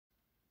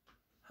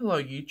Hello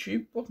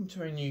YouTube, welcome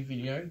to a new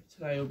video.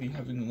 Today I'll be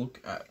having a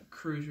look at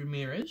Cruz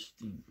Ramirez,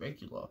 the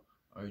regular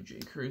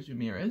OG Cruz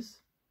Ramirez.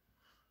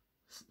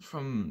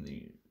 From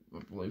the, I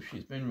believe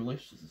she's been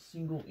released as a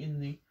single in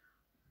the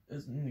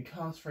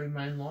Cast 3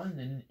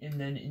 mainline, and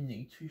then in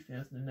the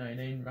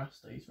 2018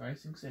 Rust-eze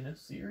Racing Centre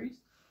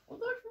series.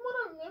 Although from what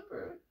I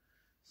remember,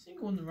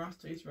 single in the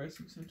Rust-eze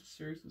Racing Centre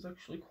series was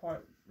actually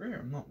quite rare.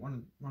 I'm not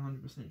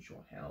 100%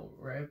 sure how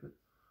rare, but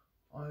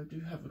I do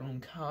have it on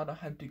card. I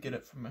had to get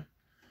it from a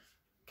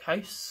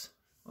case.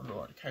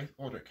 Order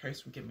a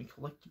case would get me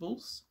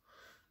collectibles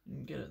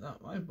and get it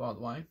that way. By the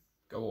way,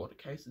 go order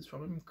cases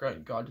from him.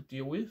 Great guy to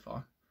deal with.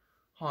 I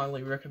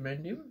highly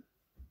recommend him.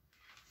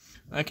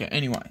 Okay,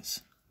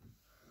 anyways.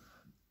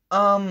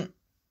 Yeah,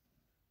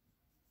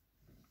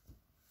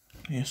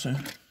 so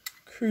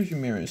Cruz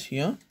Ramirez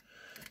here.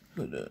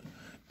 Got the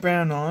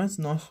brown eyes,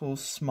 nice little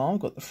smile,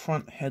 got the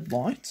front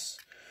headlights,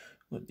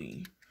 got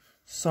the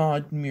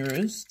side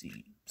mirrors,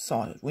 the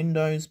side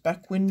windows,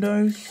 back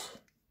windows.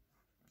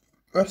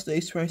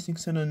 Rust-eze Racing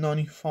Centre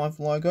 95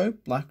 logo,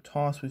 black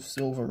tyres with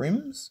silver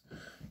rims,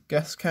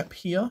 gas cap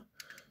here.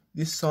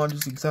 This side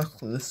is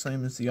exactly the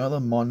same as the other,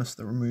 minus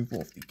the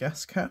removal of the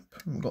gas cap.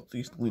 And we've got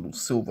these little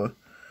silver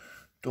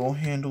door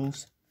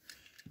handles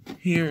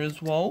here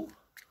as well.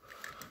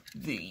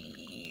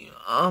 The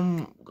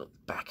got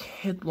back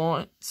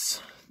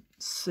headlights,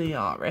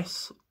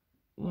 CRS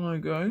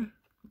logo.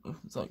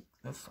 It's like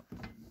that's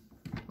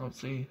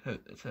obviously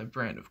it's a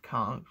brand of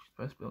car. It's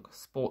supposed to be like a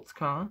sports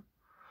car.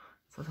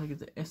 So I think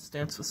the S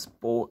stands for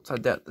sports. I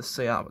doubt the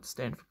CR would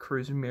stand for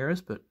Cruz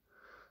Ramirez, but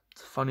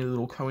it's a funny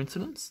little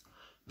coincidence.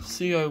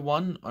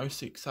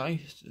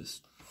 CO106A,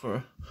 just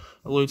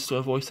alludes to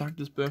a voice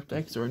actor's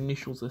birthday, because her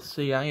initials are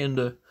CA and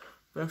her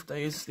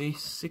birthday is the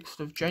 6th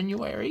of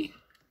January.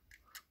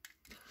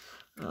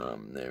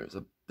 There's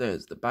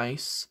the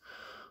base.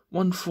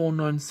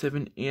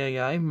 1497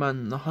 EAA,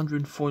 man, the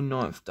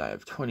 149th day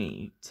of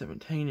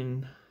 2017,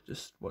 and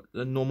just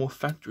the normal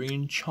factory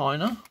in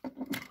China.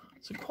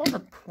 So quite a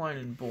plain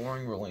and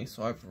boring release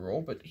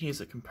overall, but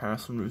here's a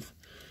comparison with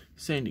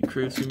Sandy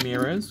Cruz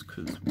Ramirez,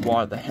 because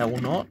why the hell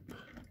not?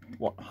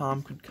 What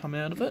harm could come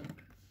out of it?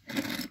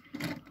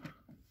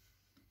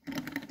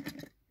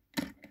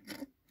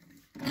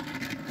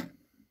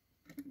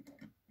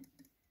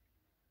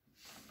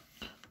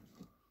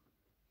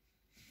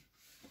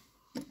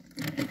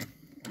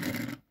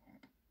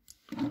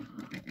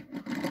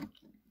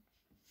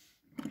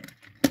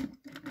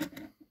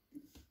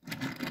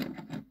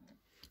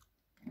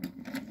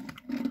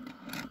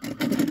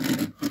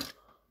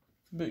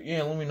 But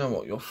yeah, let me know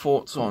what your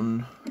thoughts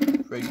on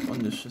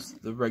this,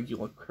 just the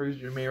regular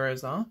Cruz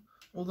Ramirez are.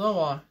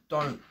 Although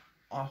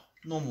I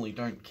normally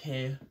don't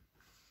care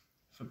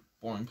for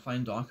boring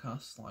plain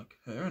diecasts like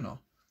her, and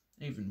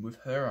even with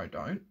her I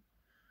don't.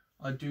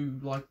 I do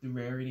like the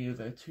rarity of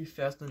her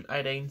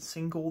 2018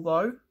 single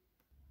though.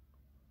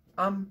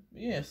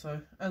 Yeah,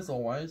 so as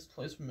always,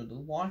 please remember to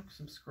like,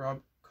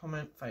 subscribe,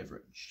 comment,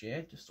 favourite, and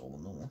share, just all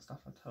the normal stuff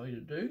I tell you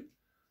to do.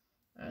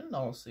 And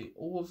I'll see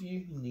all of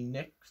you in the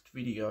next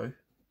video.